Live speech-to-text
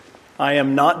I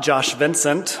am not Josh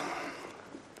Vincent,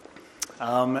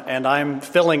 and I'm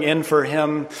filling in for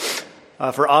him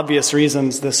for obvious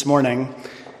reasons this morning.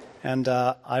 And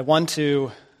I want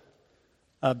to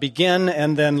begin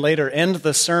and then later end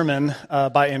the sermon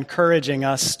by encouraging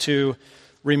us to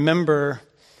remember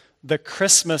the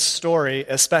Christmas story,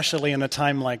 especially in a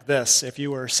time like this. If you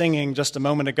were singing just a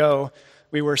moment ago,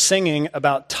 we were singing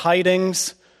about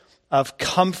tidings of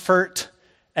comfort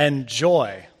and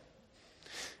joy.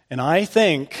 And I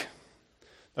think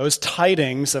those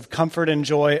tidings of comfort and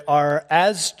joy are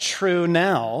as true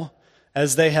now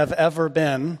as they have ever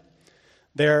been.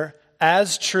 They're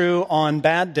as true on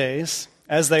bad days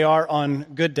as they are on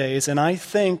good days. And I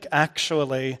think,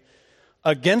 actually,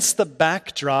 against the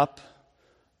backdrop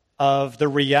of the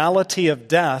reality of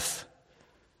death,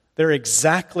 they're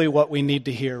exactly what we need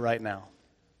to hear right now.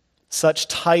 Such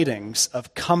tidings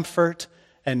of comfort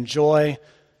and joy,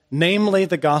 namely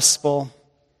the gospel.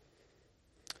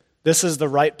 This is the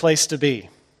right place to be.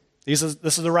 This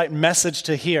is the right message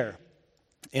to hear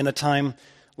in a time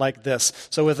like this.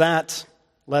 So with that,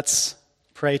 let's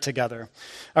pray together.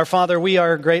 Our Father, we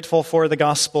are grateful for the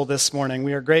gospel this morning.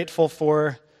 We are grateful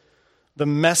for the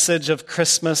message of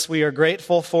Christmas. We are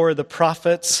grateful for the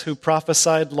prophets who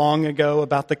prophesied long ago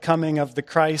about the coming of the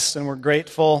Christ, and we're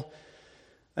grateful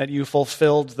that you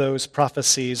fulfilled those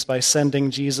prophecies by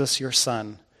sending Jesus, your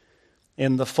Son,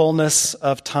 in the fullness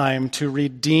of time to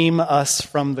redeem us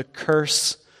from the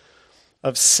curse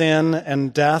of sin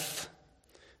and death.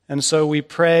 And so we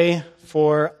pray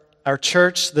for our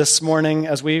church this morning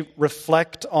as we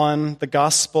reflect on the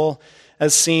gospel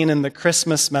as seen in the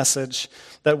Christmas message,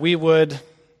 that we would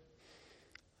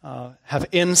have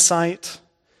insight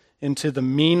into the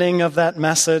meaning of that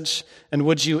message, and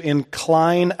would you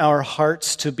incline our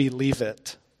hearts to believe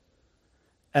it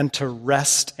and to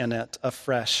rest in it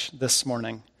afresh this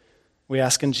morning. We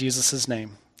ask in Jesus'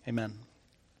 name, amen.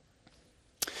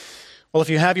 Well, if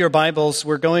you have your Bibles,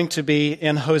 we're going to be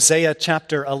in Hosea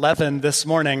chapter 11 this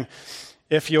morning.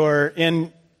 If you're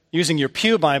using your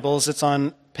pew Bibles, it's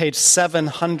on page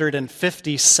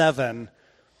 757,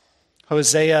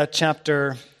 Hosea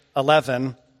chapter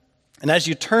 11. And as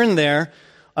you turn there,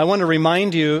 I want to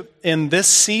remind you, in this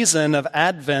season of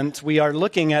Advent, we are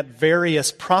looking at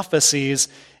various prophecies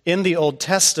in the Old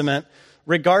Testament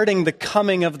regarding the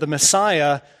coming of the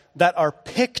Messiah that are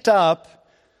picked up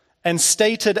and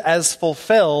stated as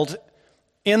fulfilled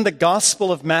in the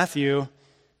Gospel of Matthew,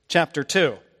 chapter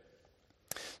 2.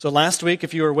 So last week,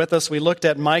 if you were with us, we looked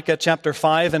at Micah chapter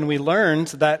 5, and we learned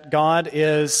that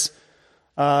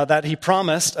that he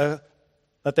promised that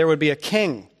there would be a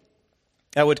king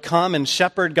that would come and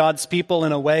shepherd God's people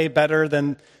in a way better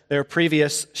than their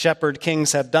previous shepherd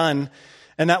kings had done.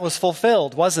 And that was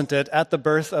fulfilled, wasn't it, at the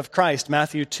birth of Christ?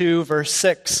 Matthew 2, verse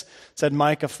 6 said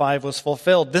Micah 5 was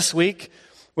fulfilled. This week,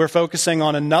 we're focusing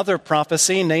on another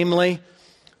prophecy, namely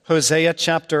Hosea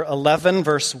chapter 11,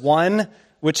 verse 1,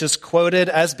 which is quoted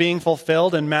as being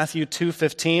fulfilled in Matthew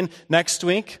 2:15. Next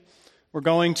week, we're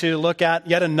going to look at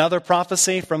yet another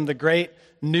prophecy from the great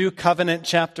New Covenant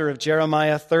chapter of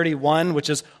Jeremiah 31, which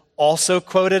is also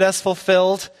quoted as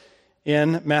fulfilled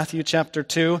in Matthew chapter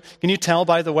 2. Can you tell,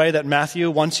 by the way, that Matthew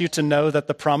wants you to know that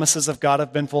the promises of God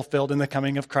have been fulfilled in the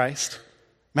coming of Christ?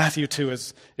 Matthew 2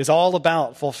 is all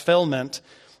about fulfillment.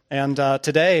 And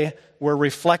today, we're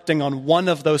reflecting on one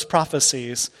of those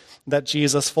prophecies that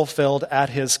Jesus fulfilled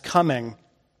at his coming.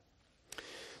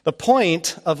 The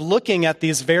point of looking at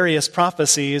these various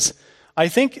prophecies, I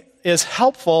think, is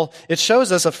helpful. It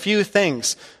shows us a few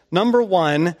things. Number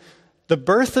one, the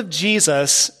birth of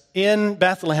Jesus in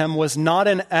Bethlehem was not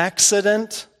an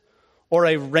accident or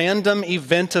a random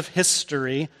event of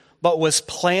history, but was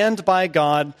planned by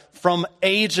God from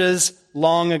ages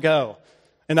long ago.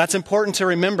 And that's important to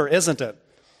remember, isn't it?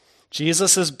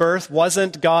 Jesus' birth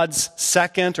wasn't God's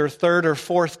second or third or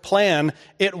fourth plan.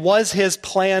 It was his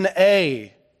plan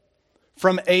A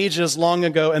from ages long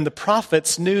ago, and the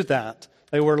prophets knew that.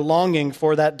 They were longing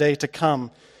for that day to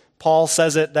come. Paul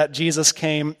says it that Jesus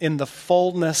came in the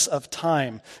fullness of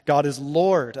time. God is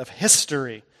Lord of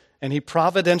history, and he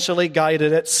providentially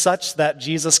guided it such that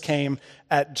Jesus came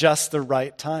at just the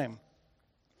right time.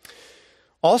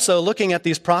 Also, looking at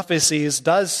these prophecies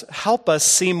does help us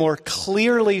see more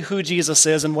clearly who Jesus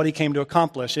is and what he came to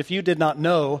accomplish. If you did not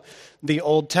know the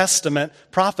Old Testament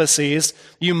prophecies,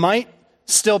 you might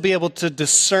still be able to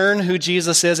discern who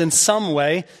Jesus is in some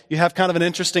way. You have kind of an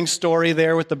interesting story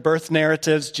there with the birth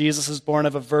narratives. Jesus is born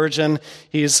of a virgin.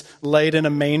 He's laid in a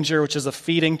manger, which is a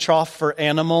feeding trough for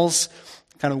animals.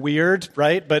 Kind of weird,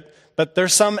 right? But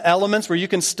there's some elements where you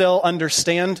can still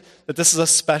understand that this is a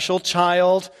special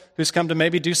child who's come to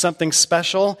maybe do something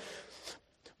special.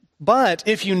 But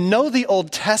if you know the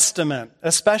Old Testament,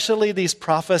 especially these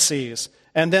prophecies,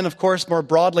 and then, of course, more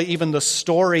broadly, even the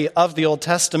story of the Old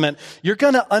Testament, you're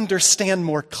going to understand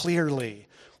more clearly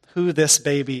who this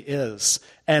baby is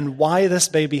and why this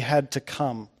baby had to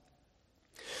come.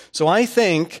 So I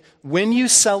think when you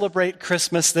celebrate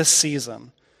Christmas this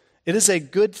season, it is a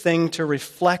good thing to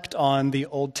reflect on the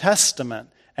Old Testament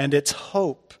and its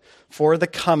hope for the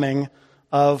coming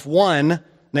of one,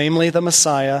 namely the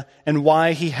Messiah, and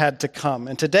why he had to come.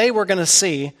 And today we're going to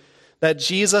see that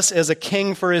Jesus is a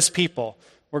king for his people.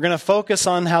 We're going to focus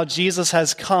on how Jesus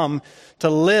has come to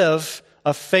live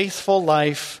a faithful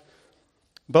life,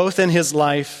 both in his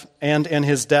life and in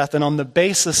his death. And on the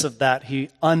basis of that, he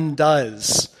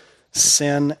undoes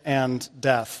sin and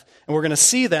death. And we're going to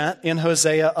see that in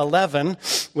Hosea 11,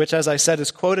 which, as I said,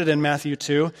 is quoted in Matthew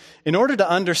 2. In order to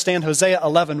understand Hosea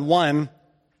 11:1,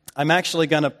 I'm actually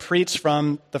going to preach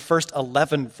from the first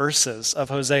 11 verses of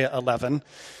Hosea 11.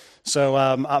 So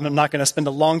I'm not going to spend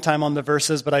a long time on the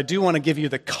verses, but I do want to give you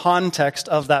the context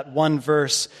of that one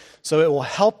verse, so it will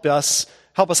help us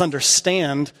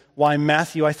understand why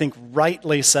Matthew, I think,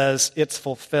 rightly says it's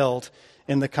fulfilled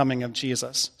in the coming of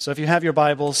Jesus. So if you have your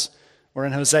Bibles, we're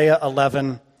in Hosea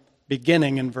 11,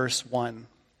 beginning in verse 1.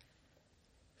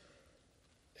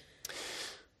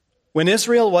 When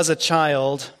Israel was a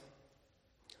child,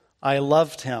 I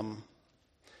loved him,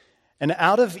 and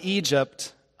out of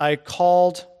Egypt I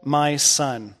called my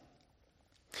son.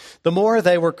 The more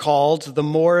they were called, the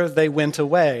more they went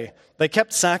away. They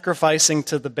kept sacrificing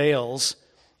to the Baals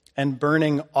and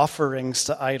burning offerings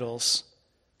to idols.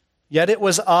 Yet it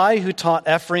was I who taught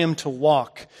Ephraim to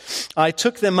walk. I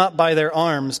took them up by their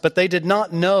arms, but they did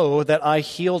not know that I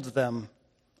healed them.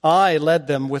 I led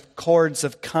them with cords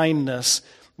of kindness,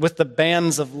 with the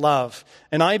bands of love,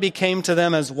 and I became to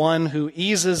them as one who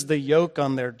eases the yoke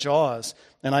on their jaws,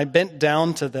 and I bent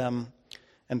down to them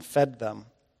and fed them.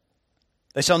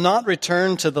 They shall not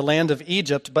return to the land of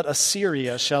Egypt, but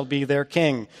Assyria shall be their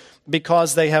king,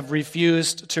 because they have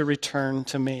refused to return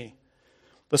to me.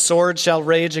 The sword shall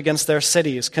rage against their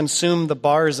cities, consume the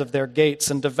bars of their gates,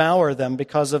 and devour them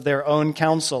because of their own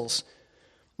counsels.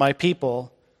 My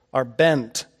people are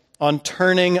bent on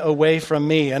turning away from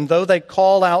me, and though they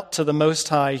call out to the Most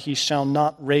High, he shall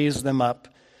not raise them up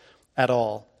at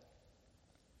all.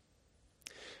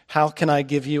 How can I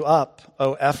give you up,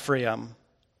 O Ephraim?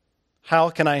 How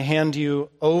can I hand you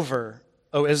over,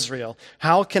 O Israel?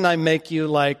 How can I make you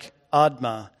like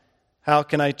Admah? How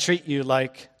can I treat you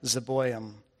like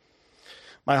Zeboim?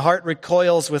 My heart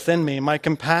recoils within me. My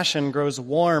compassion grows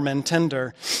warm and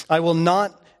tender. I will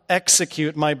not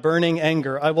execute my burning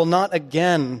anger. I will not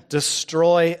again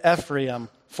destroy Ephraim,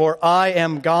 for I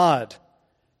am God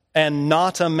and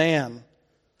not a man,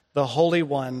 the Holy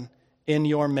One in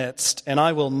your midst, and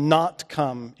I will not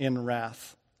come in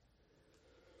wrath.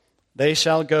 They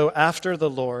shall go after the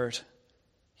Lord.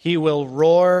 He will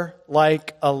roar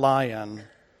like a lion.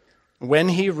 When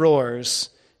he roars,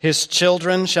 his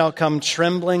children shall come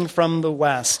trembling from the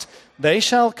west. They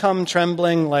shall come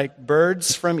trembling like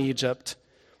birds from Egypt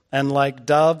and like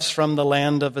doves from the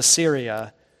land of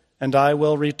Assyria, and I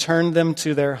will return them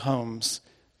to their homes,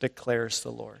 declares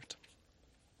the Lord.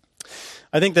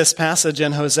 I think this passage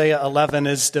in Hosea 11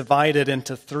 is divided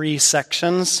into 3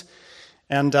 sections,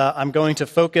 and I'm going to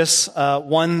focus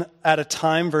one at a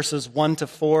time, verses 1 to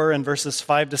 4, and verses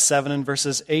 5 to 7, and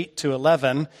verses 8 to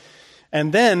 11.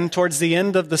 And then, towards the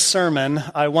end of the sermon,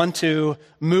 I want to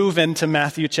move into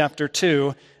Matthew chapter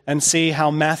 2 and see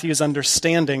how Matthew's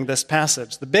understanding this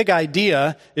passage. The big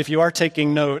idea, if you are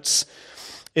taking notes,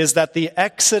 is that the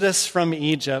exodus from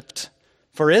Egypt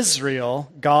for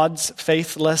Israel, God's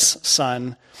faithless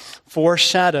son,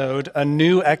 foreshadowed a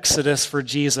new exodus for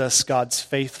Jesus, God's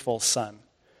faithful son.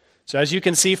 So as you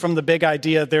can see from the big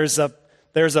idea, there's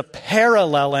a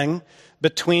paralleling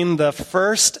between the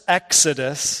first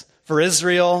exodus for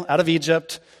Israel out of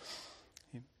Egypt,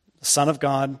 the Son of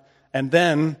God, and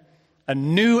then a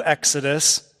new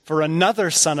exodus for another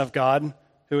Son of God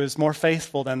who is more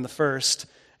faithful than the first.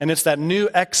 And it's that new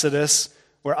exodus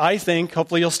where I think,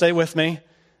 hopefully you'll stay with me,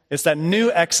 it's that new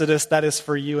exodus that is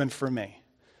for you and for me.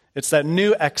 It's that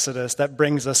new exodus that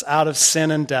brings us out of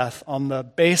sin and death on the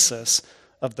basis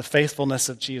of the faithfulness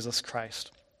of Jesus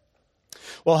Christ.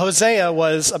 Well, Hosea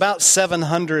was about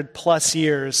 700 plus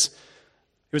years.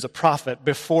 He was a prophet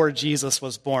before Jesus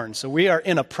was born. So we are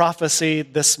in a prophecy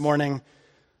this morning,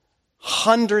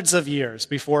 hundreds of years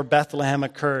before Bethlehem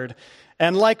occurred.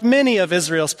 And like many of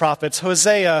Israel's prophets,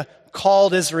 Hosea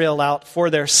called Israel out for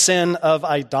their sin of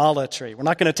idolatry. We're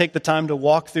not going to take the time to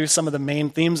walk through some of the main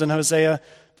themes in Hosea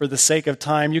for the sake of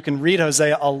time. You can read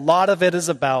Hosea. A lot of it is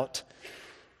about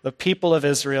the people of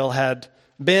Israel had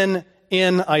been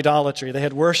in idolatry. They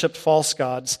had worshipped false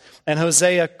gods, and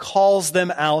Hosea calls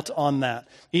them out on that,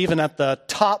 even at the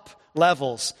top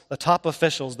levels, the top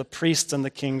officials, the priests and the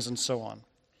kings and so on.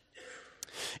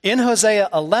 In Hosea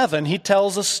 11, he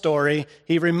tells a story.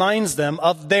 He reminds them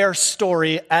of their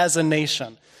story as a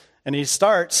nation. And he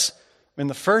starts in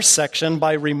the first section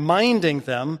by reminding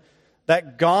them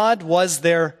that God was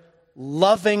their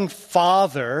loving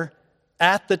Father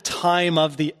at the time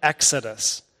of the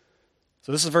Exodus.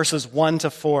 So this is verses 1 to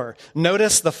 4.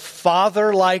 Notice the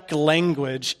father-like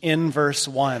language in verse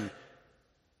 1.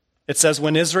 It says,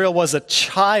 when Israel was a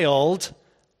child,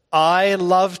 I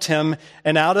loved him,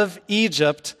 and out of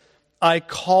Egypt I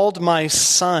called my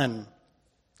son.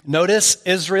 Notice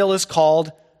Israel is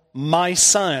called my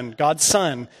son, God's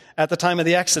son, at the time of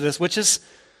the Exodus, which is,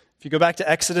 if you go back to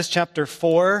Exodus chapter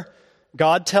 4,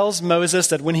 God tells Moses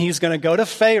that when he's going to go to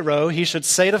Pharaoh, he should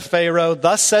say to Pharaoh,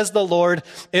 thus says the Lord,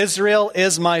 Israel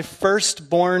is my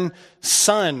firstborn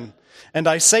son. And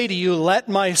I say to you, let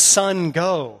my son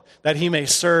go, that he may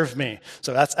serve me.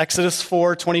 So that's Exodus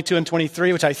 4, 22 and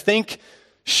 23, which I think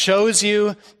shows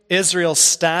you Israel's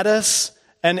status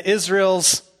and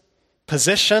Israel's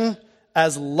position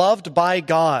as loved by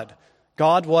God.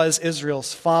 God was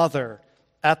Israel's father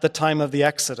at the time of the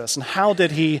Exodus. And how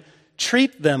did he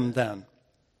treat them then?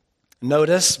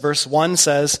 Notice verse 1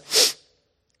 says,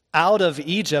 out of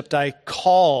Egypt I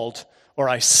called, or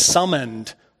I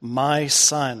summoned my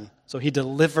son. So he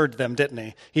delivered them, didn't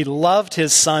he? He loved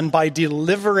his son by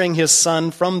delivering his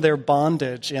son from their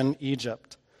bondage in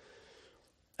Egypt.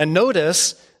 And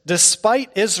notice,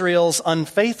 despite Israel's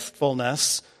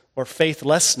unfaithfulness or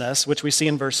faithlessness, which we see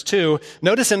in verse 2,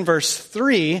 notice in verse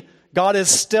 3, God is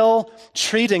still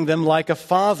treating them like a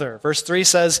father. Verse 3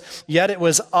 says, yet it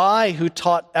was I who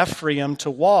taught Ephraim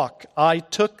to walk. I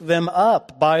took them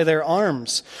up by their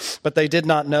arms, but they did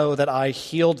not know that I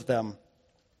healed them.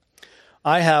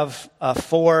 I have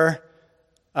 4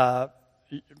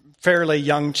 fairly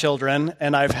young children,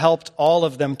 and I've helped all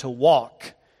of them to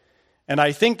walk. And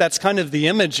I think that's kind of the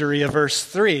imagery of verse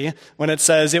 3 when it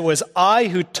says, it was I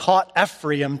who taught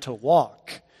Ephraim to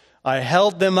walk. I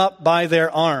held them up by their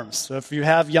arms. So if you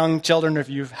have young children, or if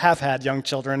you have had young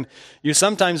children, you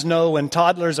sometimes know when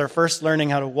toddlers are first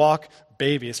learning how to walk,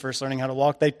 babies first learning how to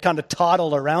walk, they kind of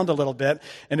toddle around a little bit.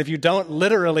 And if you don't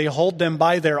literally hold them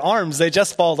by their arms, they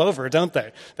just fall over, don't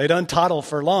they? They don't toddle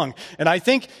for long. And I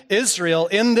think Israel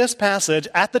in this passage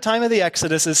at the time of the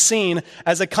Exodus is seen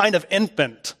as a kind of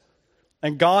infant.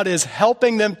 And God is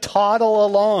helping them toddle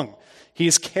along.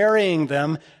 He's carrying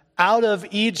them out of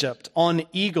Egypt on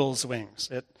eagle's wings,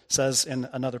 it says in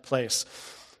another place.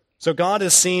 So God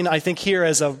is seen, I think, here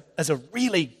as a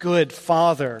really good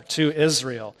father to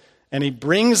Israel. And he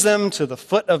brings them to the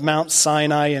foot of Mount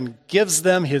Sinai and gives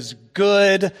them his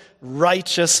good,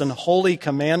 righteous, and holy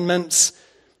commandments.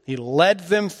 He led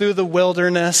them through the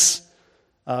wilderness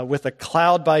with a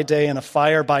cloud by day and a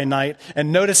fire by night.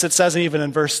 And notice it says even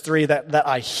in verse 3 that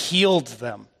I healed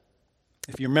them.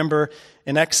 If you remember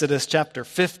in Exodus chapter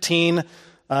 15,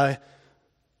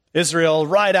 Israel,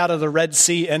 right out of the Red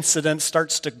Sea incident,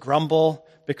 starts to grumble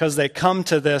because they come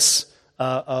to this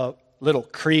little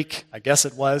creek, I guess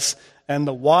it was, and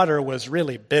the water was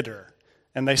really bitter.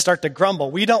 And they start to grumble,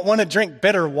 we don't want to drink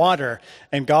bitter water.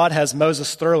 And God has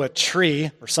Moses throw a tree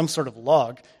or some sort of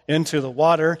log into the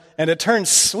water, and it turns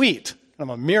sweet, kind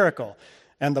of a miracle.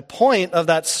 And the point of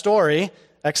that story,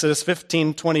 Exodus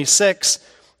 15:26,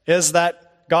 is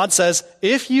that God says,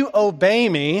 if you obey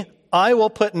me, I will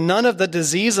put none of the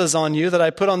diseases on you that I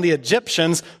put on the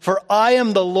Egyptians, for I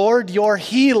am the Lord your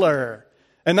healer.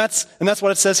 And that's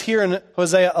what it says here in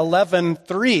Hosea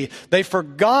 11:3. They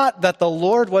forgot that the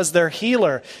Lord was their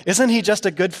healer. Isn't he just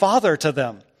a good father to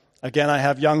them? Again, I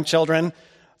have young children.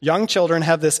 Young children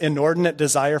have this inordinate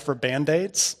desire for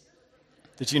Band-Aids.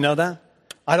 Did you know that?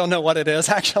 I don't know what it is,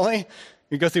 actually.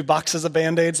 You go through boxes of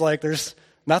Band-Aids like there's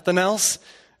nothing else.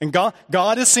 And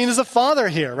God is seen as a father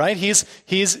here, right?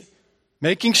 He's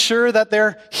making sure that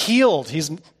they're healed. He's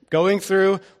going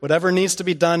through whatever needs to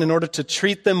be done in order to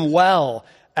treat them well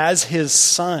as his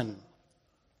son.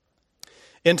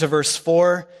 Into verse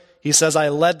 4, he says, I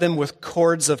led them with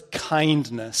cords of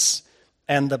kindness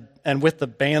and with the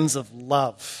bands of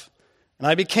love. And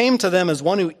I became to them as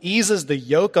one who eases the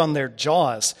yoke on their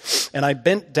jaws, and I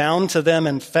bent down to them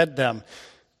and fed them.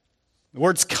 The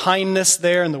words kindness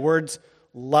there and the words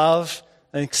love,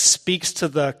 I think, speaks to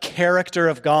the character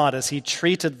of God as he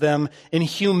treated them in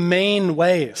humane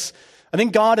ways. I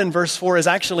think God in verse 4 is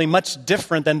actually much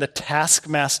different than the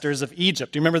taskmasters of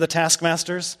Egypt. Do you remember the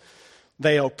taskmasters?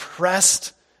 They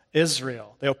oppressed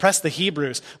Israel. They oppressed the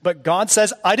Hebrews. But God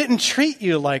says, I didn't treat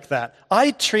you like that.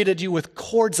 I treated you with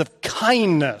cords of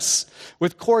kindness,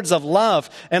 with cords of love.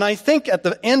 And I think at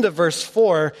the end of verse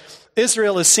 4,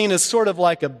 Israel is seen as sort of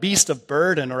like a beast of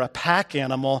burden or a pack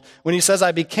animal when he says,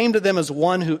 I became to them as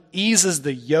one who eases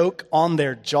the yoke on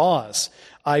their jaws.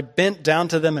 I bent down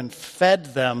to them and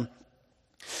fed them.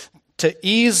 To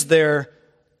ease the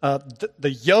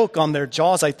yoke on their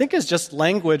jaws, I think is just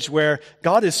language where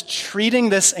God is treating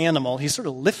this animal. He's sort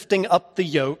of lifting up the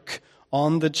yoke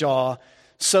on the jaw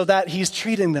so that he's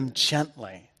treating them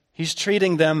gently. He's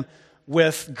treating them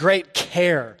with great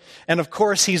care. And of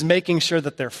course, he's making sure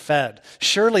that they're fed.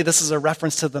 Surely this is a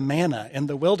reference to the manna in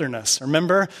the wilderness.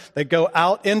 Remember, they go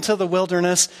out into the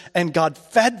wilderness and God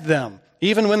fed them.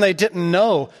 Even when they didn't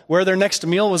know where their next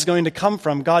meal was going to come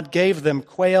from, God gave them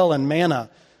quail and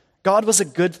manna. God was a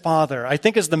good father, I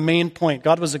think is the main point.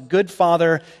 God was a good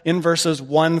father in verses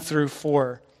 1 through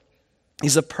 4.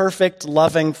 He's a perfect,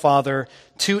 loving father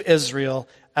to Israel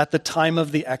at the time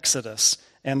of the Exodus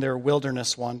and their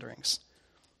wilderness wanderings.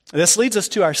 This leads us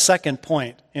to our second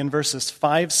point in verses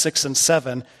 5, 6, and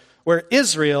 7, where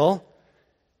Israel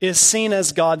is seen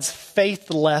as God's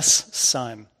faithless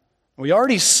son. We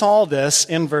already saw this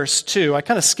in verse 2. I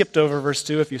kind of skipped over verse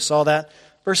 2 if you saw that.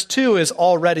 Verse 2 is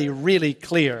already really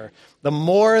clear. The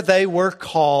more they were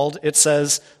called, it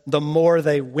says, the more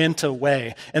they went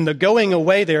away. And the going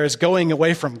away there is going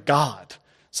away from God.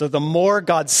 So the more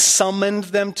God summoned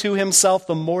them to himself,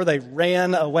 the more they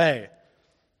ran away.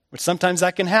 Which sometimes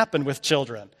that can happen with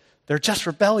children. They're just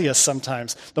rebellious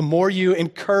sometimes. The more you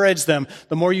encourage them,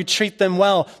 the more you treat them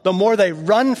well, the more they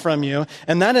run from you.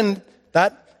 And that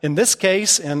in this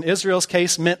case, in Israel's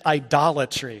case, meant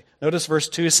idolatry. Notice verse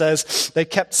 2 says, they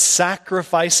kept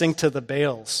sacrificing to the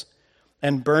Baals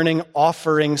and burning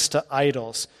offerings to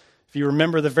idols. If you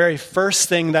remember the very first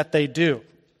thing that they do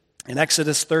in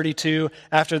Exodus 32,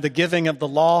 after the giving of the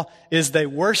law, is they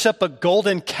worship a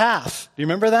golden calf. Do you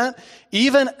remember that?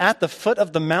 Even at the foot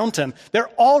of the mountain, they're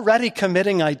already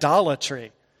committing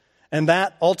idolatry. And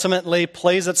that ultimately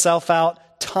plays itself out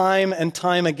time and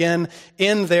time again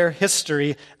in their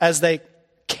history as they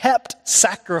kept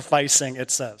sacrificing,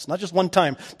 it says. Not just one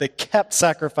time, they kept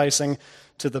sacrificing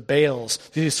to the Baals,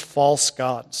 these false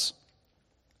gods.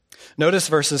 Notice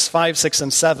verses 5, 6,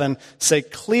 and 7 say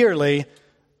clearly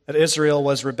that Israel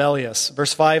was rebellious.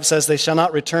 Verse 5 says, they shall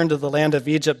not return to the land of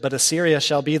Egypt, but Assyria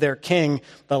shall be their king.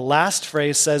 The last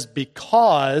phrase says,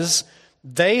 because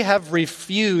they have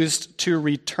refused to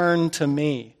return to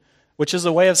me, which is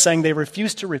a way of saying they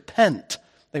refused to repent.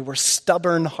 They were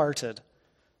stubborn-hearted.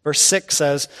 Verse 6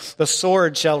 says, the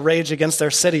sword shall rage against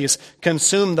their cities,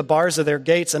 consume the bars of their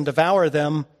gates, and devour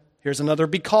them. Here's another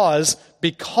because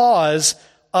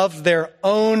of their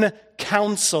own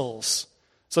counsels.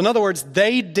 So in other words,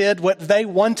 they did what they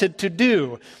wanted to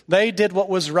do. They did what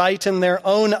was right in their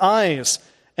own eyes.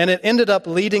 And it ended up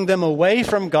leading them away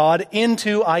from God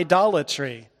into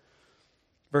idolatry.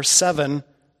 Verse 7,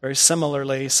 very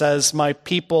similarly, says, my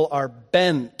people are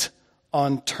bent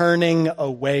on turning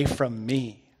away from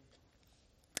me.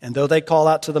 And though they call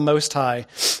out to the Most High,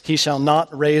 he shall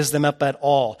not raise them up at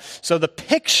all. So the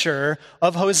picture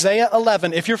of Hosea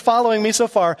 11, if you're following me so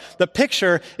far, the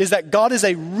picture is that God is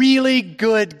a really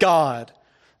good God,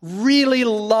 really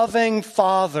loving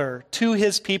Father to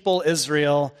his people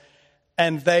Israel,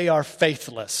 and they are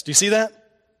faithless. Do you see that?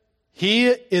 He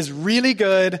is really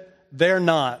good, they're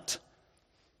not.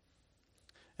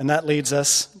 And that leads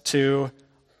us to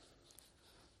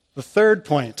the third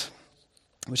point,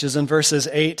 which is in verses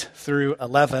 8 through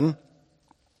 11.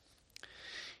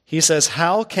 He says,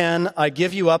 how can I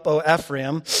give you up, O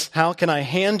Ephraim? How can I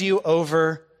hand you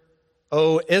over,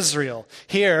 O Israel?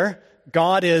 Here,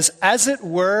 God is, as it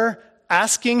were,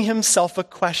 asking himself a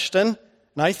question.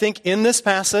 And I think in this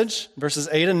passage, verses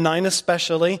 8 and 9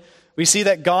 especially, we see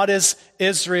that God is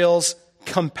Israel's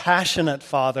compassionate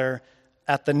father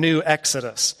at the new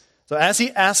Exodus. So as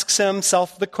he asks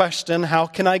himself the question, how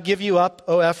can I give you up,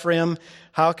 O Ephraim?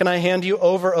 How can I hand you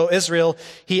over, O Israel?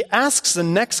 He asks the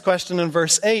next question in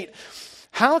verse 8,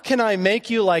 how can I make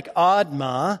you like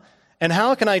Admah, and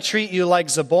how can I treat you like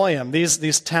Zeboim?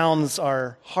 These towns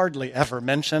are hardly ever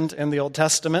mentioned in the Old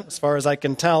Testament, as far as I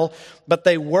can tell, but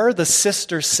they were the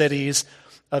sister cities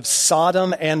of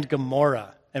Sodom and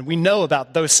Gomorrah. And we know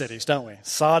about those cities, don't we?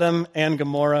 Sodom and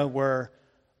Gomorrah were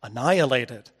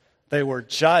annihilated. They were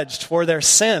judged for their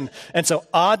sin. And so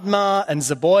Admah and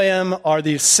Zeboim are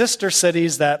these sister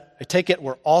cities that, I take it,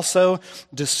 were also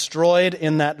destroyed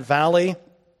in that valley.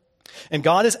 And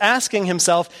God is asking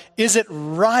himself, is it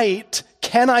right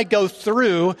can I go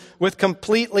through with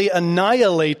completely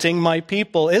annihilating my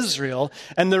people, Israel?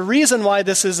 And the reason why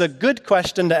this is a good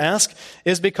question to ask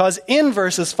is because in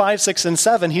verses 5, 6, and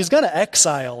 7, he's going to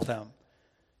exile them.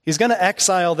 He's going to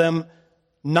exile them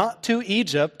not to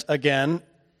Egypt again.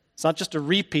 It's not just a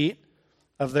repeat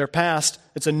of their past.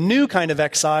 It's a new kind of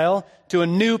exile to a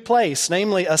new place,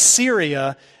 namely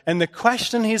Assyria. And the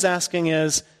question he's asking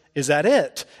is that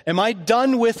it? Am I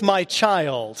done with my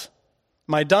child?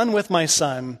 Am I done with my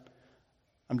son?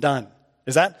 I'm done.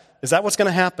 Is that what's going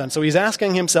to happen? So he's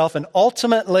asking himself, and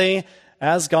ultimately,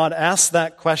 as God asks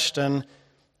that question,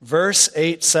 verse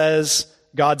 8 says,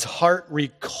 God's heart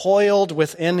recoiled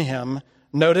within him.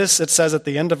 Notice it says at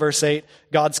the end of verse 8,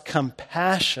 God's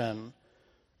compassion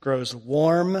grows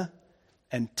warm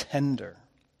and tender.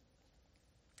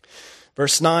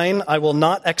 Verse 9, I will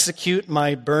not execute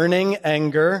my burning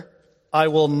anger. I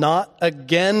will not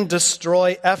again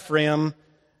destroy Ephraim.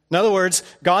 In other words,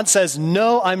 God says,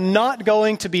 no, I'm not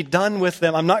going to be done with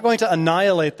them. I'm not going to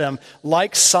annihilate them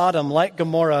like Sodom, like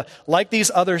Gomorrah, like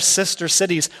these other sister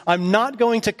cities. I'm not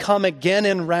going to come again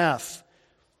in wrath.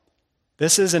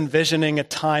 This is envisioning a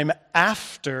time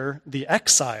after the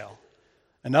exile.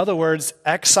 In other words,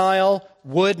 exile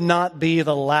would not be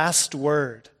the last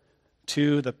word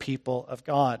to the people of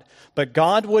God. But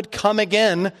God would come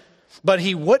again, but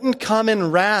he wouldn't come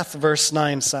in wrath, verse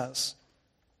 9 says.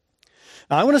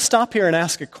 Now, I want to stop here and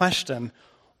ask a question.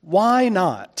 Why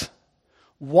not?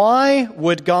 Why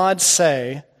would God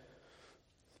say,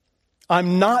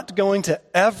 I'm not going to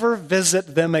ever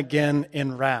visit them again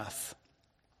in wrath?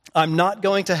 I'm not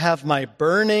going to have my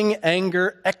burning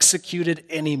anger executed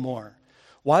anymore.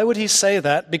 Why would he say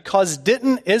that? Because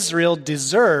didn't Israel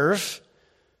deserve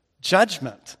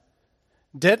judgment?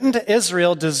 Didn't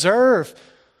Israel deserve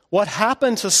what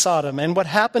happened to Sodom and what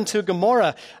happened to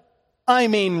Gomorrah? I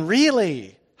mean,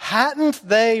 really, hadn't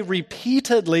they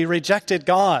repeatedly rejected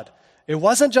God? It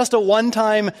wasn't just a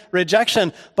one-time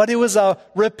rejection, but it was a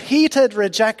repeated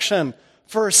rejection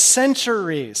for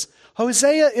centuries.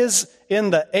 Hosea is in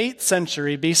the 8th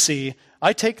century BC.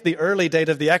 I take the early date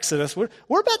of the Exodus. We're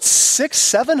about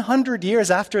 600-700 years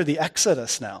after the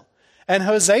Exodus now. And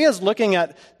Hosea is looking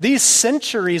at these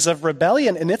centuries of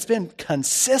rebellion, and it's been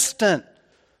consistent.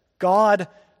 God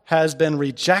has been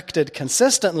rejected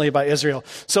consistently by Israel.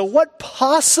 So what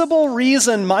possible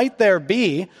reason might there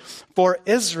be for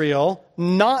Israel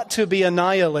not to be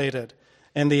annihilated?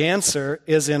 And the answer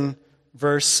is in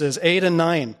verses 8 and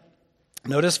 9.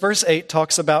 Notice verse 8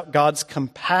 talks about God's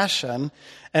compassion.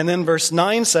 And then verse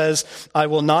 9 says, I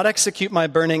will not execute my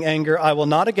burning anger. I will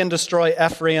not again destroy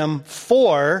Ephraim,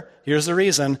 for, here's the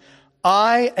reason,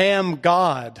 I am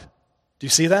God. Do you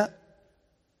see that?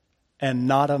 And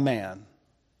not a man.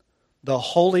 The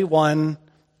Holy One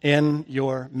in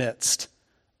your midst.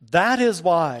 That is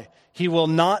why he will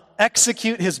not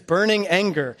execute his burning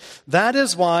anger. That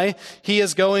is why he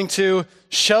is going to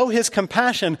show his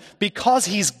compassion, because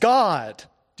he's God.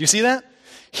 Do you see that?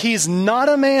 He's not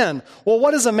a man. Well,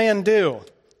 what does a man do?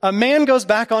 A man goes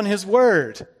back on his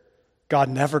word. God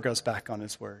never goes back on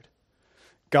his word.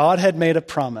 God had made a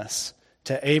promise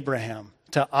to Abraham,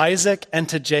 to Isaac, and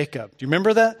to Jacob. Do you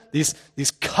remember that?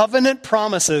 These covenant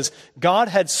promises God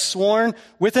had sworn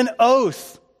with an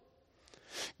oath.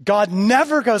 God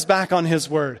never goes back on his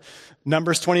word.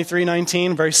 Numbers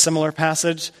 23:19, very similar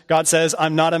passage. God says,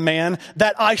 I'm not a man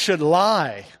that I should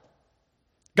lie.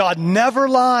 God never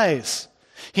lies.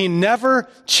 He never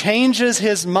changes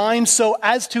his mind so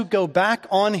as to go back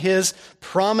on his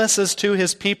promises to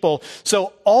his people.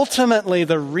 So ultimately,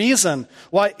 the reason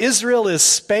why Israel is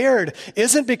spared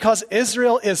isn't because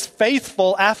Israel is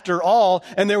faithful after all,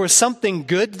 and there was something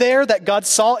good there that God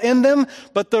saw in them,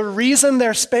 but the reason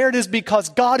they're spared is because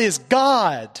God is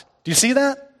God. Do you see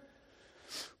that?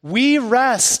 We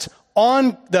rest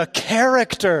on the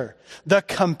character, the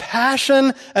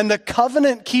compassion, and the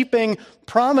covenant-keeping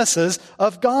promises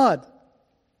of God.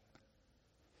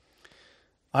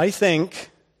 I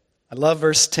love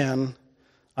verse 10.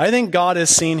 I think God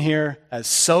is seen here as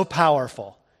so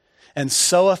powerful and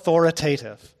so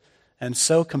authoritative and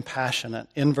so compassionate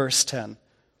in verse 10.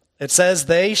 It says,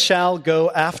 they shall go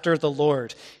after the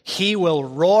Lord. He will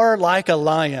roar like a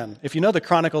lion. If you know the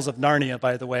Chronicles of Narnia,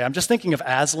 by the way, I'm just thinking of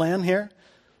Aslan here.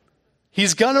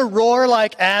 He's going to roar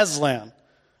like Aslan.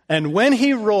 And when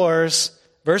he roars,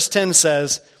 verse 10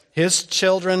 says, his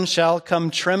children shall come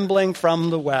trembling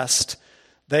from the west.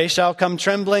 They shall come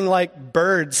trembling like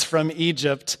birds from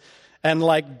Egypt and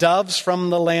like doves from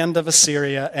the land of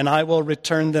Assyria, and I will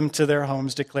return them to their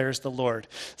homes, declares the Lord.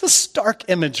 It's a stark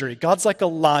imagery. God's like a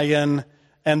lion,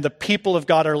 and the people of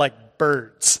God are like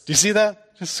birds. Do you see that?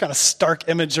 It's kind of stark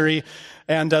imagery,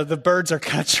 and the birds are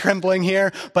kind of trembling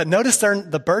here. But notice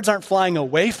the birds aren't flying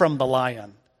away from the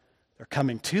lion. They're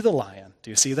coming to the lion. Do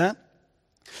you see that?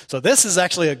 So this is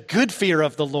actually a good fear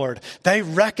of the Lord. They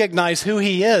recognize who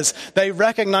he is. They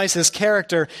recognize his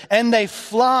character, and they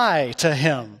fly to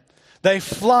him. They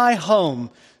fly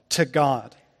home to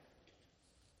God.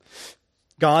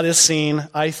 God is seen,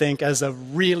 I think, as a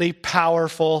really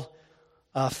powerful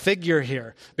figure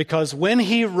here, because when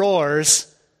he roars,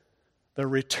 the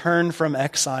return from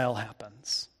exile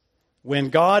happens. When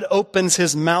God opens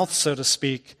his mouth, so to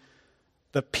speak,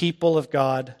 the people of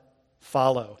God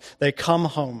follow. They come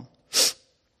home.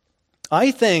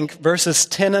 I think verses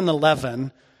 10 and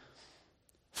 11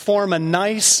 form a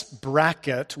nice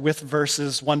bracket with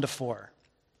verses 1 to 4.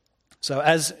 So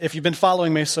if you've been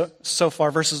following me so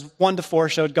far, verses 1 to 4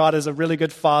 showed God as a really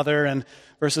good father, and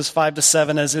verses 5 to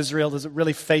 7 as Israel as a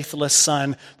really faithless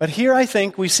son. But here I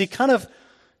think we see kind of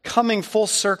coming full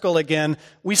circle again.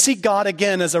 We see God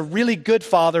again as a really good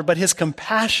father, but his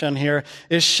compassion here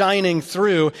is shining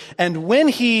through. And when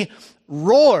he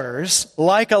roars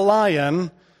like a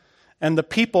lion and the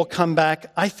people come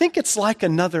back, I think it's like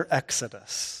another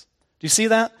Exodus. Do you see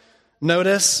that?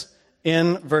 Notice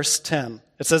in verse 10.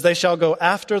 It says, they shall go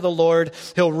after the Lord.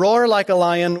 He'll roar like a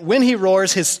lion. When he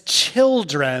roars, his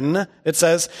children, it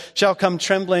says, shall come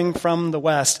trembling from the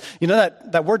west. You know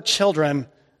that word children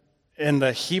in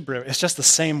the Hebrew, it's just the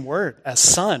same word as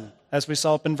son, as we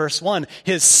saw up in verse 1.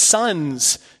 His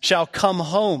sons shall come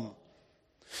home.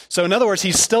 So in other words,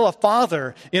 he's still a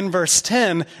father in verse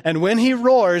 10, and when he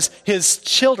roars, his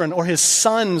children or his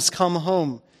sons come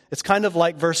home. It's kind of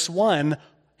like verse 1,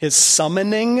 his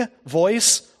summoning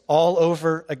voice all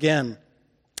over again.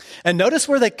 And notice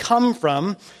where they come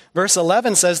from. Verse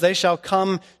 11 says, they shall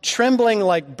come trembling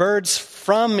like birds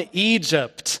from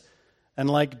Egypt and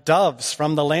like doves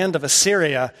from the land of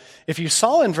Assyria. If you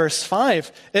saw in verse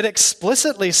 5, it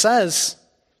explicitly says,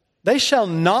 they shall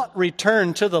not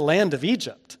return to the land of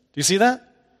Egypt. Do you see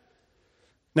that?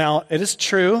 Now, it is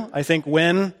true, I think,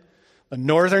 when the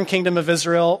northern kingdom of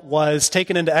Israel was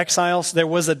taken into exile, there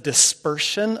was a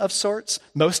dispersion of sorts.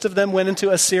 Most of them went into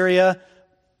Assyria.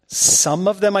 Some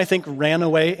of them, I think, ran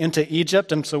away into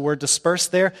Egypt, and so were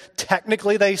dispersed there.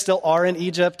 Technically, they still are in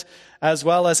Egypt as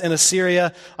well as in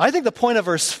Assyria. I think the point of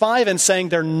verse 5 in saying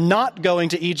they're not going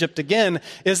to Egypt again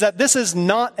is that this is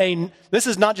not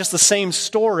just the same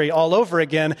story all over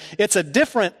again. It's a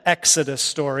different Exodus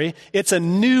story. It's a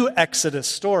new Exodus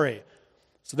story.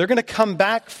 So they're going to come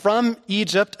back from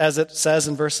Egypt, as it says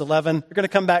in verse 11. They're going to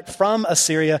come back from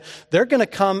Assyria. They're going to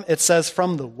come, it says,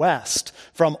 from the west,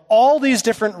 from all these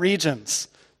different regions.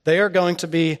 They are going to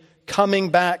be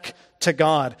coming back to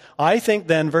God. I think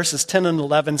then verses 10 and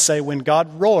 11 say when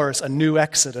God roars, a new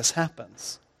Exodus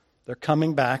happens. They're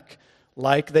coming back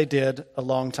like they did a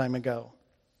long time ago.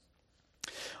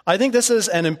 I think this is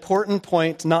an important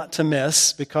point not to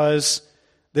miss, because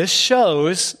this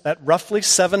shows that roughly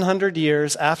 700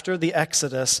 years after the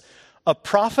Exodus, a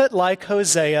prophet like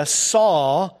Hosea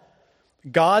saw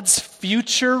God's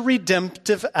future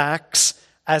redemptive acts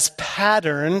as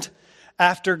patterned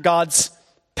after God's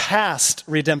past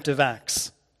redemptive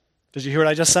acts. Did you hear what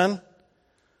I just said?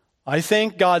 I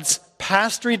think God's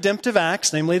past redemptive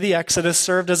acts, namely the Exodus,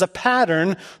 served as a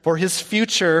pattern for his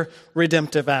future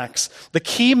redemptive acts. The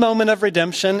key moment of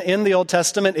redemption in the Old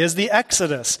Testament is the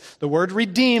Exodus. The word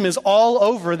redeem is all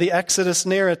over the Exodus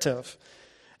narrative.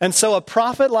 And so a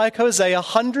prophet like Hosea,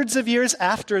 hundreds of years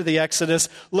after the Exodus,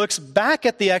 looks back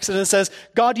at the Exodus and says,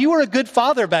 God, you were a good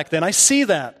father back then. I see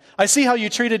that. I see how you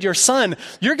treated your son.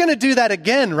 You're going to do that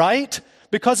again, right?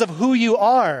 Because of who you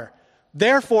are.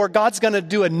 Therefore, God's going to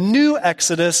do a new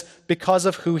Exodus because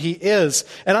of who he is.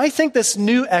 And I think this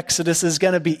new Exodus is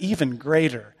going to be even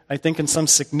greater, I think, in some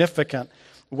significant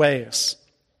ways.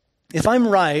 If I'm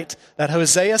right that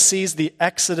Hosea sees the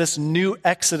Exodus, new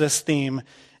Exodus theme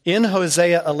in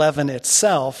Hosea 11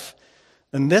 itself,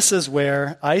 then this is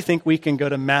where I think we can go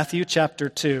to Matthew chapter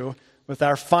 2 with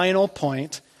our final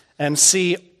point and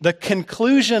see the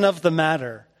conclusion of the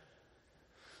matter.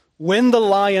 When the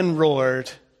lion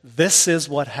roared, this is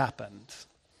what happened.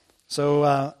 So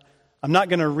I'm not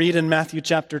going to read in Matthew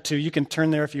chapter 2. You can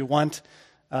turn there if you want.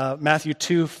 Matthew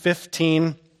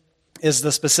 2:15 is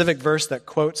the specific verse that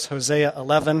quotes Hosea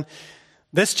 11.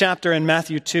 This chapter in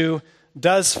Matthew 2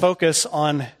 does focus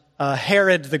on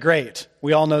Herod the Great.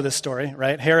 We all know this story,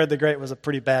 right? Herod the Great was a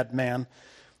pretty bad man.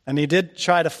 And he did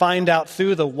try to find out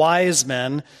through the wise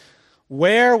men,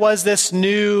 where was this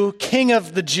new king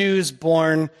of the Jews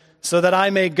born, so that I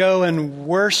may go and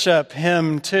worship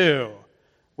him too?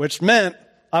 Which meant,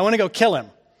 I want to go kill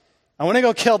him. I want to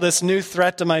go kill this new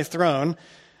threat to my throne.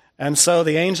 And so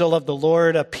the angel of the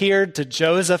Lord appeared to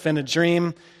Joseph in a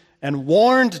dream and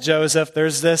warned Joseph,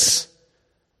 there's this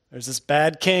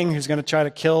bad king who's going to try to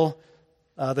kill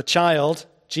the child,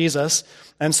 Jesus.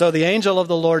 And so the angel of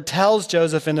the Lord tells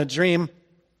Joseph in a dream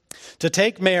to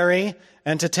take Mary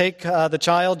and to take the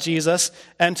child, Jesus,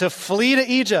 and to flee to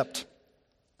Egypt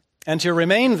and to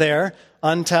remain there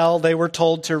until they were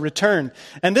told to return.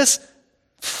 And this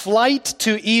flight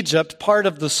to Egypt, part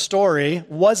of the story,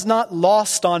 was not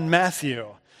lost on Matthew.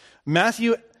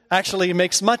 Matthew actually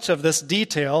makes much of this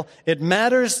detail. It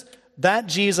matters that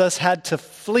Jesus had to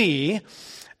flee,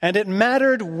 and it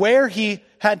mattered where he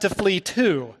had to flee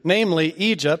to, namely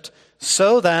Egypt,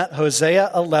 so that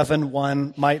Hosea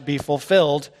 11:1 might be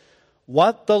fulfilled.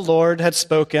 What the Lord had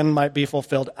spoken might be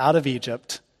fulfilled out of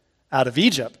Egypt. Out of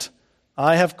Egypt,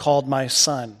 I have called my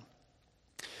son.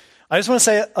 I just want to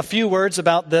say a few words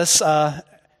about this, and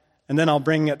then I'll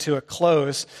bring it to a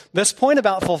close. This point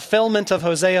about fulfillment of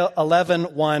Hosea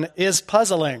 11:1 is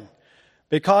puzzling,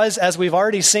 because as we've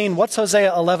already seen, what's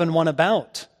Hosea 11:1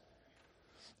 about?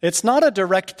 It's not a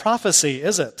direct prophecy,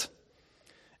 is it?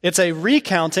 It's a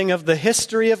recounting of the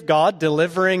history of God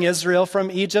delivering Israel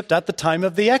from Egypt at the time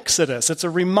of the Exodus. It's a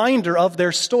reminder of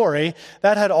their story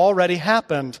that had already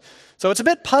happened. So it's a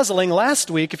bit puzzling. Last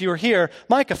week, if you were here,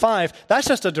 Micah 5, that's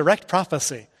just a direct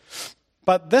prophecy.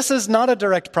 But this is not a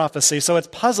direct prophecy, so it's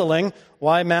puzzling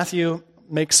why Matthew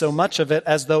makes so much of it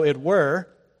as though it were.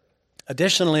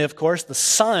 Additionally, of course, the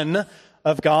Son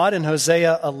of God in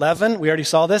Hosea 11, we already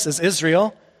saw this, is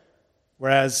Israel,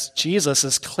 whereas Jesus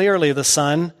is clearly the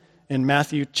Son in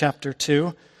Matthew chapter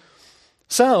 2.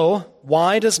 So,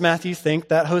 why does Matthew think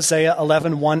that Hosea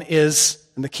 11:1 is,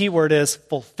 and the key word is,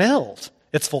 fulfilled?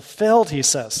 It's fulfilled, he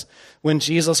says, when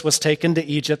Jesus was taken to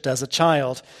Egypt as a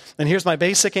child. And here's my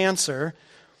basic answer.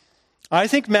 I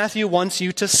think Matthew wants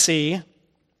you to see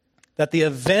that the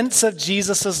events of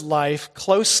Jesus' life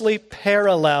closely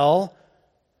parallel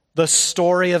the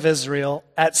story of Israel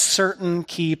at certain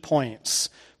key points,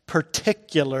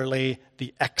 particularly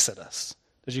the Exodus.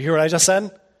 Did you hear what I just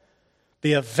said?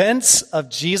 The events of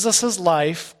Jesus'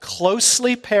 life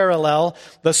closely parallel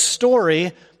the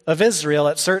story of Israel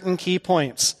at certain key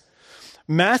points.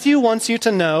 Matthew wants you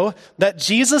to know that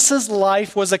Jesus'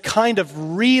 life was a kind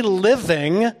of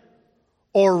reliving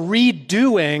or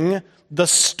redoing the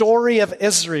story of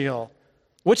Israel,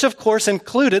 which of course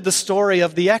included the story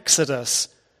of the Exodus.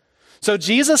 So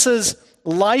Jesus'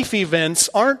 life events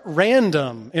aren't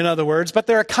random, in other words, but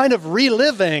they're a kind of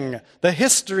reliving the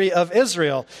history of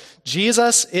Israel.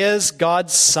 Jesus is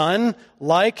God's son,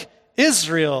 like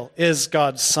Israel is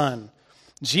God's son.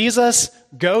 Jesus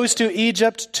goes to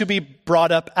Egypt to be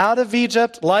brought up out of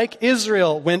Egypt, like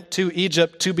Israel went to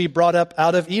Egypt to be brought up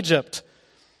out of Egypt.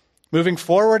 Moving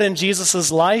forward in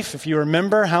Jesus' life, if you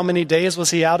remember, how many days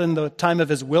was he out in the time of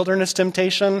his wilderness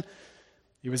temptation?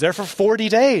 He was there for 40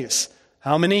 days.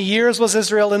 How many years was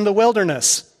Israel in the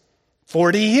wilderness?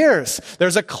 40 years.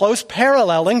 There's a close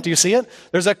paralleling. Do you see it?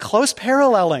 There's a close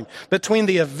paralleling between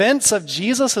the events of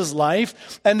Jesus'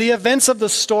 life and the events of the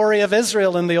story of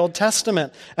Israel in the Old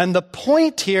Testament. And the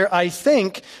point here, I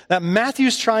think, that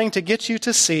Matthew's trying to get you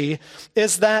to see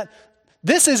is that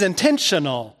this is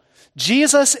intentional.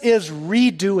 Jesus is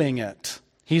redoing it.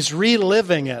 He's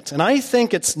reliving it. And I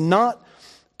think it's not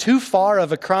too far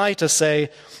of a cry to say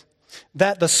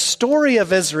that the story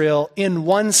of Israel, in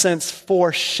one sense,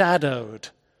 foreshadowed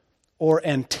or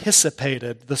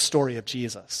anticipated the story of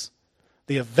Jesus.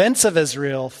 The events of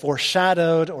Israel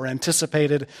foreshadowed or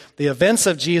anticipated the events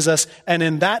of Jesus, and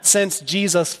in that sense,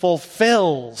 Jesus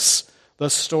fulfills the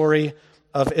story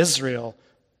of Israel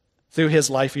through his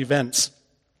life events.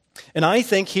 And I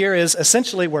think here is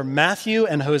essentially where Matthew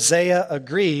and Hosea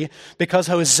agree, because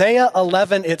Hosea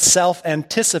 11 itself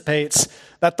anticipates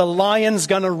that the lion's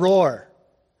going to roar.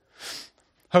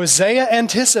 Hosea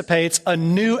anticipates a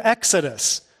new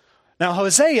Exodus. Now,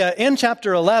 Hosea, in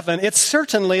chapter 11, it's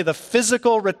certainly the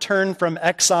physical return from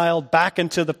exile back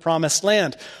into the promised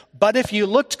land. But if you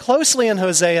looked closely in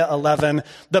Hosea 11,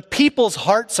 the people's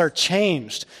hearts are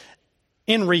changed.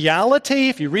 In reality,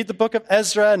 if you read the book of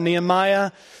Ezra and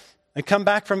Nehemiah, they come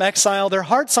back from exile, their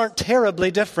hearts aren't terribly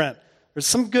different. There's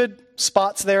some good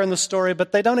spots there in the story,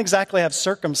 but they don't exactly have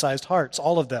circumcised hearts,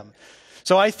 all of them.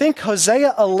 So I think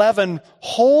Hosea 11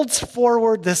 holds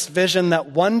forward this vision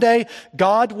that one day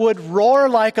God would roar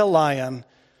like a lion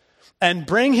and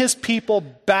bring his people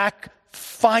back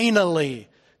finally,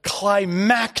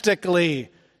 climactically,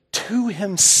 to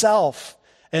himself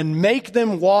and make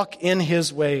them walk in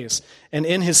his ways and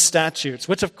in his statutes,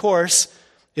 which of course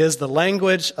is the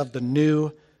language of the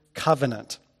new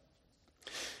covenant.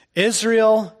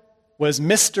 Israel was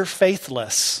Mr.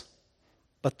 Faithless,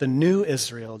 but the new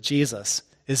Israel, Jesus,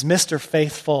 is Mr.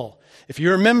 Faithful. If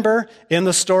you remember in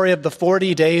the story of the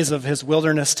 40 days of his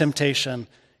wilderness temptation,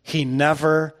 he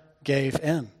never gave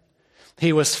in.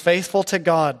 He was faithful to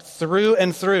God through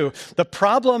and through. The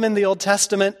problem in the Old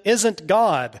Testament isn't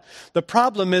God. The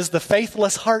problem is the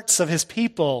faithless hearts of his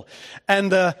people.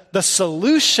 And the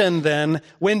solution then,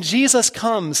 when Jesus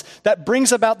comes, that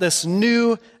brings about this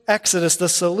new Exodus, the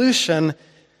solution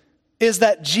is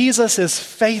that Jesus is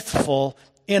faithful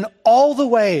in all the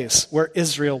ways where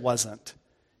Israel wasn't.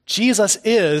 Jesus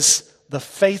is the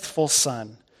faithful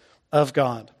Son of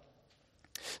God.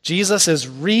 Jesus is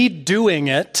redoing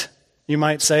it, you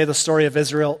might say, the story of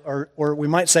Israel, or we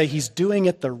might say he's doing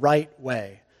it the right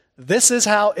way. This is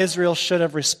how Israel should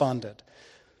have responded.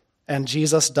 And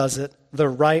Jesus does it the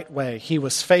right way. He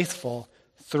was faithful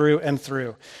through and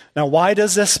through. Now, why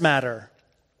does this matter?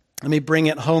 Let me bring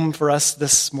it home for us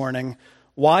this morning.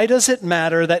 Why does it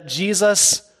matter that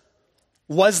Jesus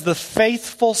was the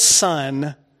faithful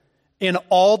Son in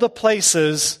all the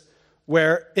places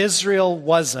where Israel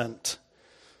wasn't?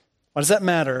 Why does that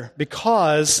matter?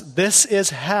 Because this is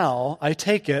how, I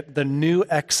take it, the new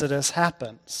Exodus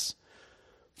happens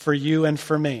for you and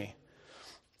for me.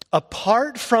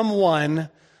 Apart from one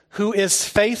who is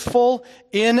faithful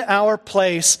in our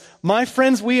place, my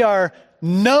friends, we are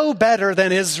no better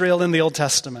than Israel in the Old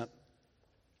Testament.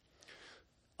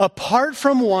 Apart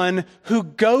from one who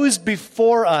goes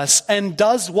before us and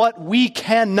does what we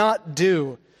cannot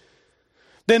do,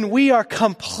 then we are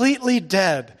completely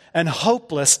dead and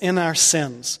hopeless in our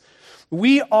sins.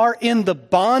 We are in the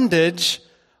bondage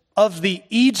of the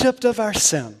Egypt of our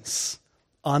sins,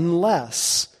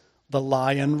 unless the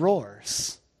lion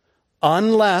roars,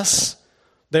 unless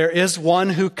there is one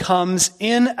who comes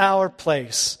in our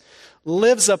place,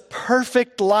 lives a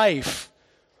perfect life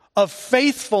of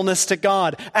faithfulness to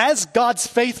God as God's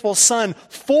faithful Son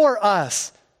for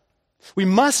us. We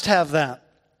must have that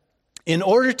in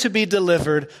order to be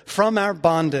delivered from our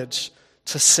bondage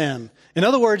to sin. In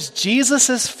other words,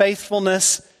 Jesus'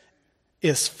 faithfulness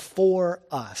is for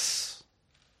us.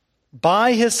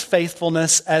 By his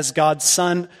faithfulness as God's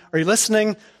Son, are you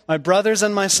listening, my brothers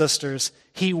and my sisters?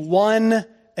 He won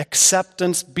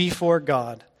acceptance before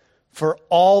God for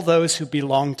all those who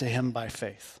belong to him by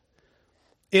faith.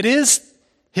 It is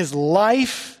his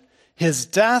life, his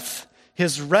death,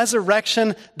 his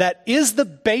resurrection that is the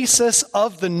basis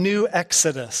of the new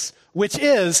Exodus, which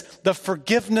is the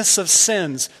forgiveness of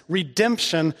sins,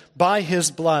 redemption by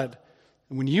his blood.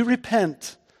 And when you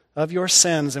repent of your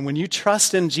sins and when you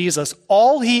trust in Jesus,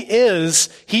 all he is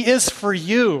for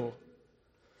you.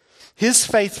 His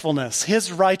faithfulness,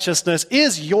 his righteousness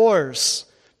is yours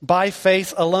by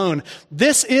faith alone.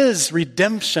 This is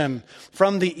redemption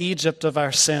from the Egypt of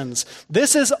our sins.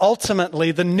 This is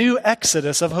ultimately the new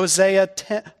Exodus of Hosea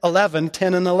 10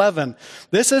 and 11.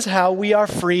 This is how we are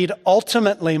freed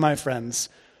ultimately, my friends,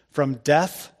 from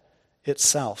death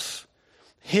itself.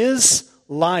 His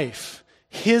life,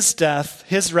 his death,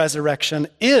 his resurrection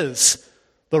is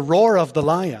the roar of the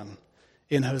lion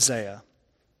in Hosea.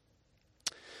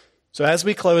 So as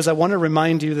we close, I want to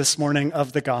remind you this morning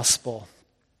of the gospel.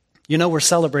 You know, we're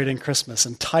celebrating Christmas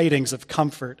and tidings of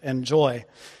comfort and joy.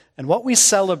 And what we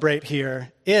celebrate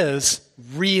here is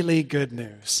really good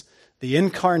news. The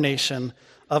incarnation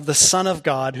of the Son of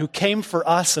God who came for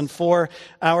us and for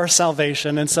our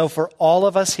salvation. And so for all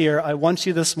of us here, I want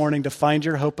you this morning to find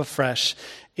your hope afresh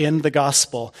in the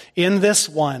gospel, in this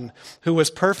one who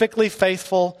was perfectly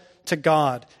faithful to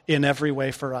God in every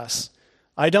way for us.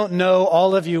 I don't know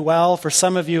all of you well. For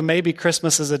some of you, maybe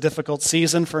Christmas is a difficult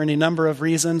season for any number of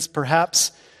reasons.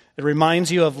 Perhaps it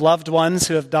reminds you of loved ones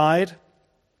who have died.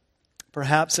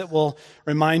 Perhaps it will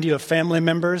remind you of family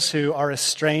members who are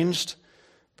estranged.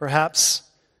 Perhaps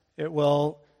it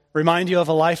will remind you of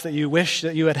a life that you wish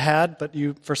that you had had, but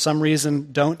you, for some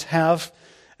reason, don't have.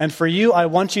 And for you, I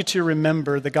want you to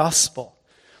remember the gospel.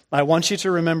 I want you to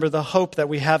remember the hope that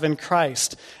we have in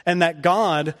Christ, and that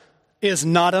God is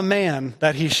not a man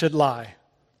that he should lie.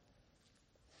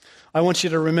 I want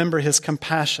you to remember his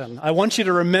compassion. I want you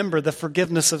to remember the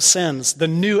forgiveness of sins, the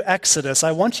new Exodus.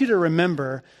 I want you to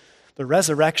remember the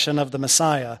resurrection of the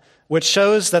Messiah, which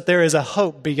shows that there is a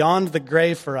hope beyond the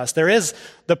grave for us. There is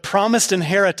the promised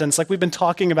inheritance, like we've been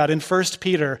talking about in 1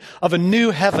 Peter, of a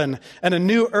new heaven and a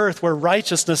new earth where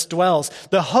righteousness dwells.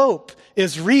 The hope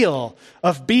is real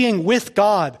of being with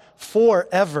God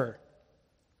forever.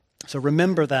 So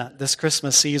remember that this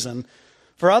Christmas season.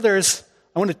 For others,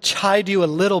 I want to chide you a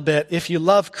little bit if you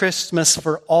love Christmas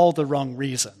for all the wrong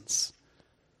reasons.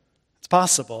 It's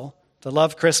possible to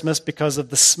love Christmas because of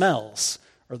the smells,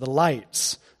 or the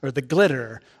lights or the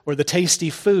glitter or the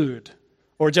tasty food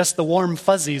or just the warm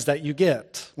fuzzies that you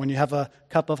get when you have a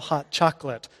cup of hot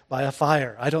chocolate by a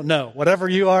fire. I don't know. Whatever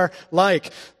you are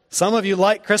like. Some of you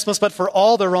like Christmas, but for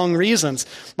all the wrong reasons.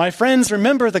 My friends,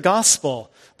 remember the gospel.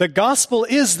 The gospel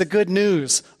is the good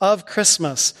news of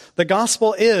Christmas. The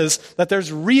gospel is that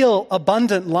there's real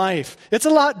abundant life. It's a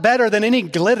lot better than any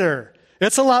glitter.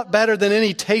 It's a lot better than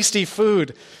any tasty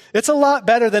food. It's a lot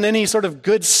better than any sort of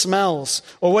good smells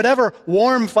or whatever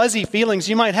warm, fuzzy feelings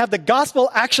you might have. The gospel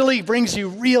actually brings you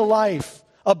real life,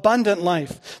 abundant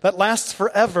life that lasts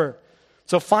forever.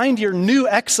 So find your new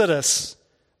exodus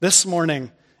this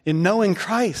morning in knowing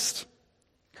Christ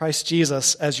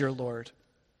Jesus as your Lord.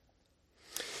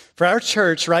 For our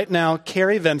church right now,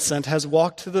 Carrie Vincent has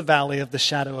walked through the valley of the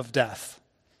shadow of death.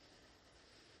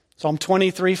 Psalm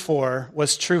 23:4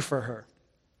 was true for her.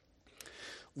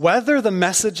 Whether the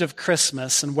message of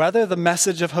Christmas and whether the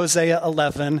message of Hosea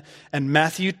 11 and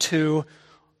Matthew 2,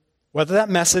 whether that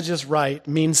message is right,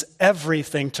 means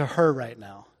everything to her right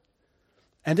now.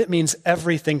 And it means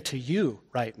everything to you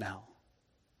right now.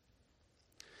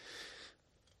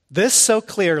 This so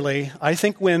clearly, I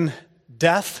think when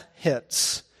death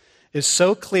hits, is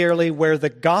so clearly where the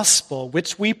gospel,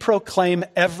 which we proclaim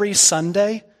every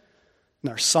Sunday in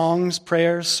our songs,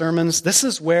 prayers, sermons, this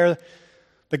is where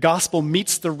the gospel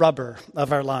meets the rubber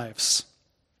of our lives.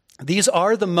 These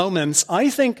are the moments, I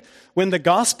think, when the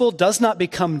gospel does not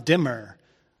become dimmer,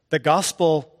 the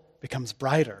gospel becomes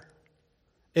brighter.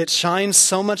 It shines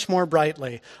so much more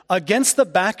brightly against the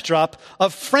backdrop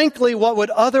of, frankly, what would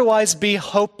otherwise be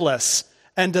hopeless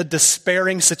and a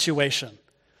despairing situation.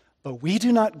 But we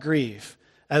do not grieve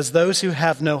as those who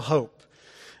have no hope.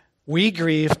 We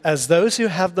grieve as those who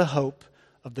have the hope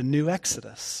of the new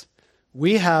Exodus.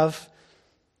 We have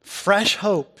fresh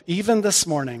hope, even this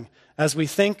morning, as we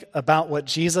think about what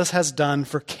Jesus has done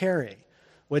for Carrie,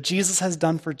 what Jesus has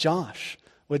done for Josh,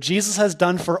 what Jesus has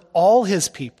done for all his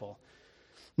people.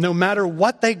 No matter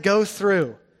what they go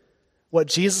through, what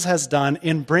Jesus has done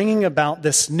in bringing about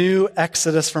this new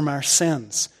exodus from our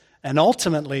sins and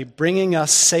ultimately bringing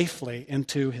us safely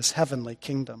into his heavenly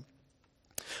kingdom.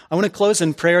 I want to close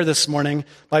in prayer this morning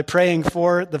by praying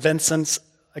for the Vincents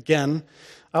again.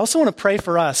 I also want to pray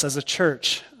for us as a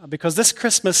church, because this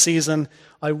Christmas season,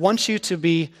 I want you to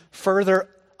be further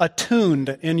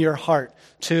attuned in your heart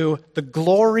to the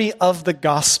glory of the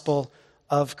gospel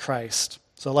of Christ.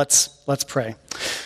 So let's pray.